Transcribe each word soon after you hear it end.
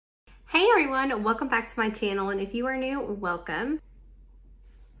Hey everyone, welcome back to my channel, and if you are new, welcome.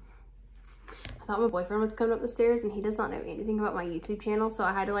 I thought my boyfriend was coming up the stairs and he does not know anything about my YouTube channel, so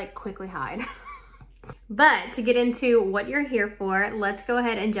I had to like quickly hide. But to get into what you're here for, let's go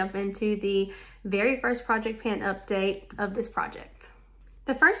ahead and jump into the very first project pan update of this project.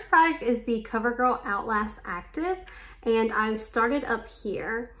 The first product is the CoverGirl Outlast Active, and I've started up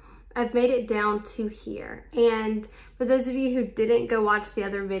here. I've made it down to here. And for those of you who didn't go watch the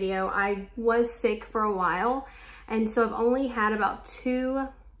other video, I was sick for a while. And so I've only had about two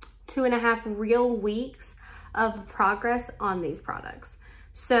and a half real weeks of progress on these products.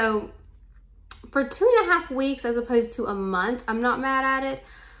 So for 2.5 weeks as opposed to a month, I'm not mad at it.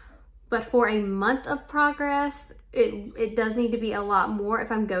 But for a month of progress, it does need to be a lot more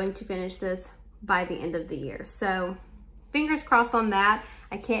if I'm going to finish this by the end of the year. So fingers crossed on that.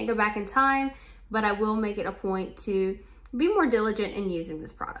 I can't go back in time, but I will make it a point to be more diligent in using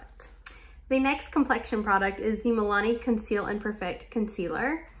this product. The next complexion product is the Milani Conceal and Perfect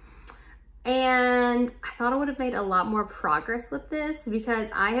Concealer. And I thought I would have made a lot more progress with this because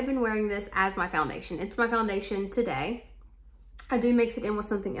I have been wearing this as my foundation. It's my foundation today. I do mix it in with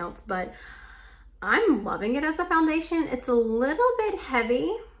something else, but I'm loving it as a foundation. It's a little bit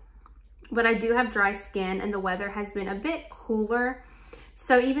heavy, but I do have dry skin and the weather has been a bit cooler.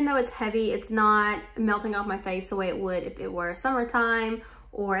 So even though it's heavy, it's not melting off my face the way it would if it were summertime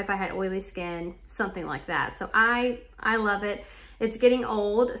or if I had oily skin, something like that. So I love it. It's getting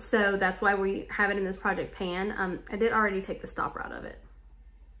old, so that's why we have it in this project pan. I did already take the stopper out of it.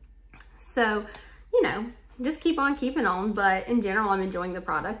 So, you know, just keep on keeping on, but in general, I'm enjoying the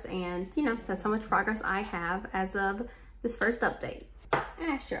product, and you know, that's how much progress I have as of this first update.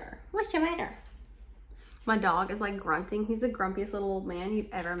 Asher, what's the matter? My dog is like grunting. He's the grumpiest little old man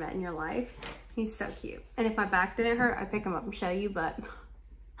you've ever met in your life. He's so cute. And if my back didn't hurt, I'd pick him up and show you, but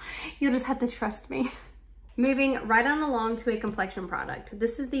you'll just have to trust me. Moving right on along to a complexion product.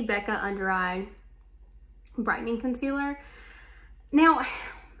 This is the Becca Under Eye Brightening Concealer. Now,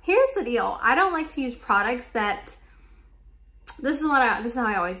 here's the deal. I don't like to use products that, this is how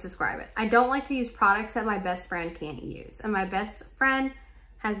I always describe it. I don't like to use products that my best friend can't use. And my best friend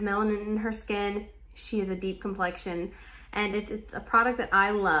has melanin in her skin. She has a deep complexion. And if it's a product that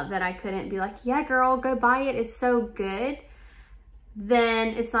I love that I couldn't be like, yeah, girl, go buy it, it's so good, then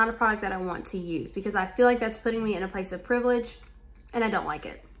it's not a product that I want to use because I feel like that's putting me in a place of privilege and I don't like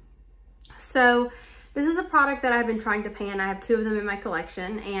it. So this is a product that I've been trying to pan. I have 2 of them in my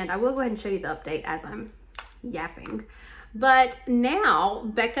collection, and I will go ahead and show you the update as I'm yapping. But now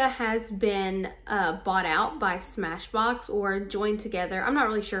Becca has been bought out by Smashbox or joined together. I'm not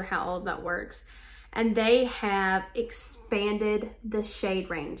really sure how all of that works. And they have expanded the shade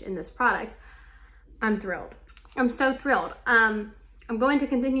range in this product. I'm thrilled. I'm so thrilled. I'm going to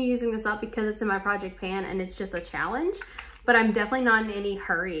continue using this up because it's in my project pan and it's just a challenge, but I'm definitely not in any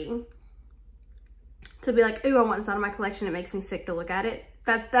hurry to be like, ooh, I want this out of my collection. It makes me sick to look at it.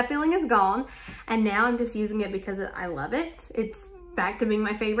 That feeling is gone. And now I'm just using it because I love it. It's back to being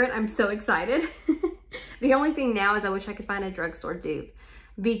my favorite. I'm so excited. The only thing now is I wish I could find a drugstore dupe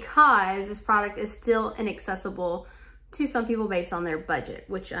because this product is still inaccessible to some people based on their budget,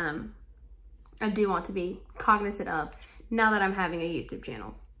 which I do want to be cognizant of now that I'm having a YouTube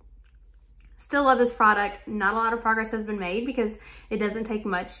channel. Still love this product. Not a lot of progress has been made because it doesn't take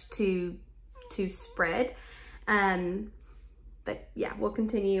much to spread. But yeah, we'll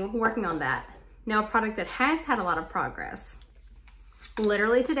continue working on that. Now, a product that has had a lot of progress.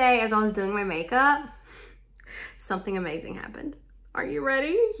 Literally today, as I was doing my makeup, something amazing happened. Are you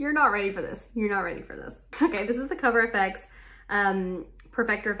ready? You're not ready for this. You're not ready for this. Okay, this is the Cover FX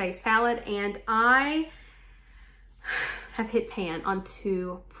Perfector Face Palette, and I have hit pan on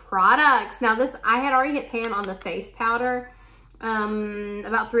 2 products. Now this, I had already hit pan on the face powder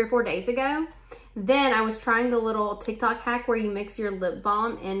about 3 or 4 days ago. Then I was trying the little TikTok hack where you mix your lip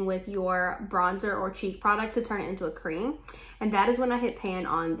balm in with your bronzer or cheek product to turn it into a cream. And that is when I hit pan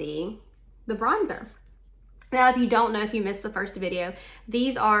on the bronzer. Now, if you don't know, if you missed the first video,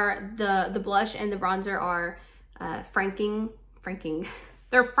 these are the blush and the bronzer are Franken.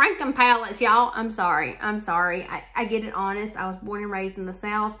 They're Franken palettes, y'all. I'm sorry. I get it honest. I was born and raised in the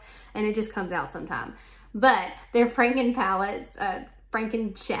South, and it just comes out sometime. But they're Franken palettes,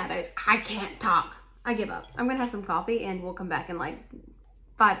 Franken shadows. I can't talk. I give up. I'm gonna have some coffee, and we'll come back in like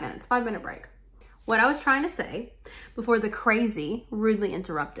 5 minutes. 5-minute break. What I was trying to say before the crazy rudely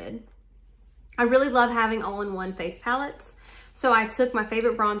interrupted, I really love having all-in-one face palettes. So I took my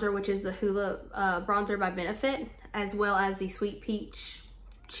favorite bronzer, which is the Hoola bronzer by Benefit, as well as the Sweet Peach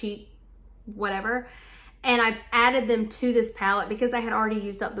cheek whatever, And I've added them to this palette because I had already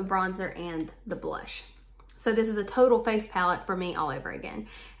used up the bronzer and the blush. So this is a total face palette for me all over again.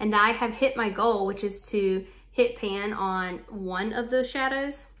 And I have hit my goal, which is to hit pan on one of the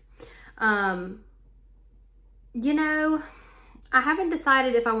shadows. You know, I haven't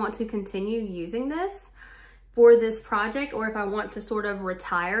decided if I want to continue using this for this project or if I want to sort of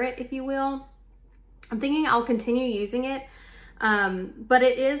retire it, if you will. I'm thinking I'll continue using it, but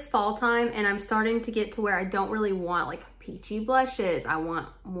it is fall time and I'm starting to get to where I don't really want like peachy blushes. I want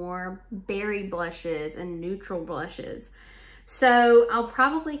more berry blushes and neutral blushes. So I'll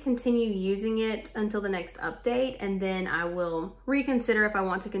probably continue using it until the next update, and then I will reconsider if I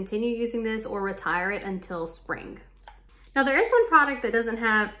want to continue using this or retire it until spring. Now there is one product that doesn't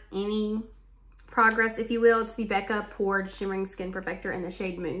have any progress, if you will. It's the Becca Poured Shimmering Skin Perfector in the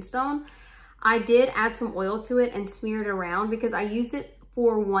shade Moonstone. I did add some oil to it and smear it around because I used it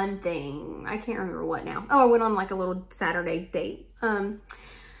for one thing. I can't remember what now. Oh, I went on like a little Saturday date.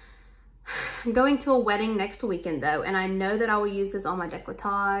 I'm going to a wedding next weekend though, and I know that I will use this on my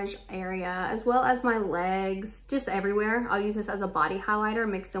décolletage area as well as my legs, just everywhere. I'll use this as a body highlighter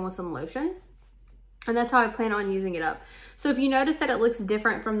mixed in with some lotion. And that's how I plan on using it up. So if you notice that it looks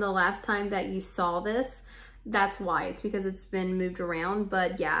different from the last time that you saw this, that's why. It's because it's been moved around.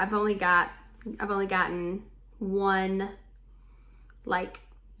 But yeah, I've only gotten one like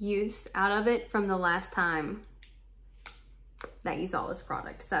use out of it from the last time that you saw this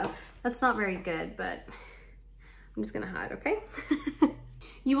product. So that's not very good, but I'm just gonna hide, okay?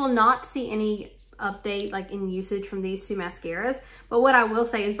 You will not see any update like in usage from these two mascaras, but what I will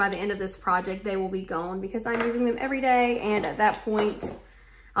say is by the end of this project they will be gone because I'm using them every day, and at that point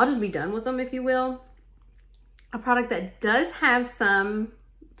I'll just be done with them, if you will. A product that does have some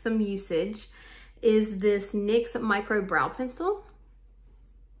usage is this NYX Micro Brow Pencil.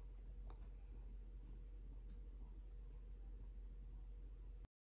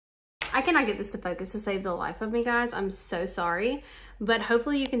 I cannot get this to focus to save the life of me, guys. I'm so sorry, but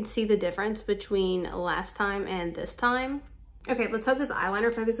hopefully you can see the difference between last time and this time. Okay, let's hope this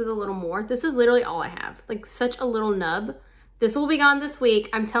eyeliner focuses a little more. This is literally all I have, like such a little nub. This will be gone this week.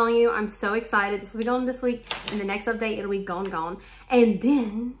 I'm telling you, I'm so excited. This will be gone this week, and the next update, it'll be gone. And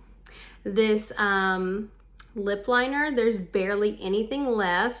then this lip liner, there's barely anything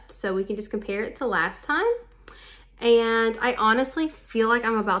left, so we can just compare it to last time. And I honestly feel like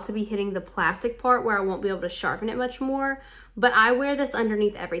I'm about to be hitting the plastic part where I won't be able to sharpen it much more, but I wear this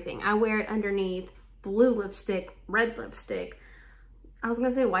underneath everything. I wear it underneath blue lipstick, red lipstick. I was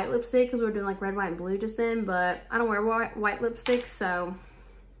gonna say white lipstick because we were doing like red, white, and blue just then, but I don't wear white lipstick, so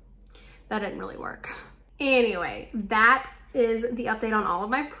that didn't really work. Anyway, that is the update on all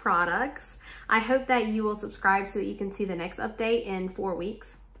of my products. I hope that you will subscribe so that you can see the next update in 4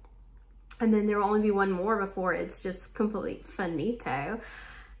 weeks. And then there will only be one more before it's just completely finito.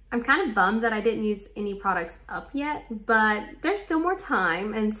 I'm kind of bummed that I didn't use any products up yet, but there's still more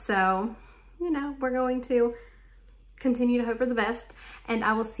time. And so, you know, we're going to continue to hope for the best, and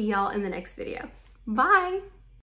I will see y'all in the next video. Bye.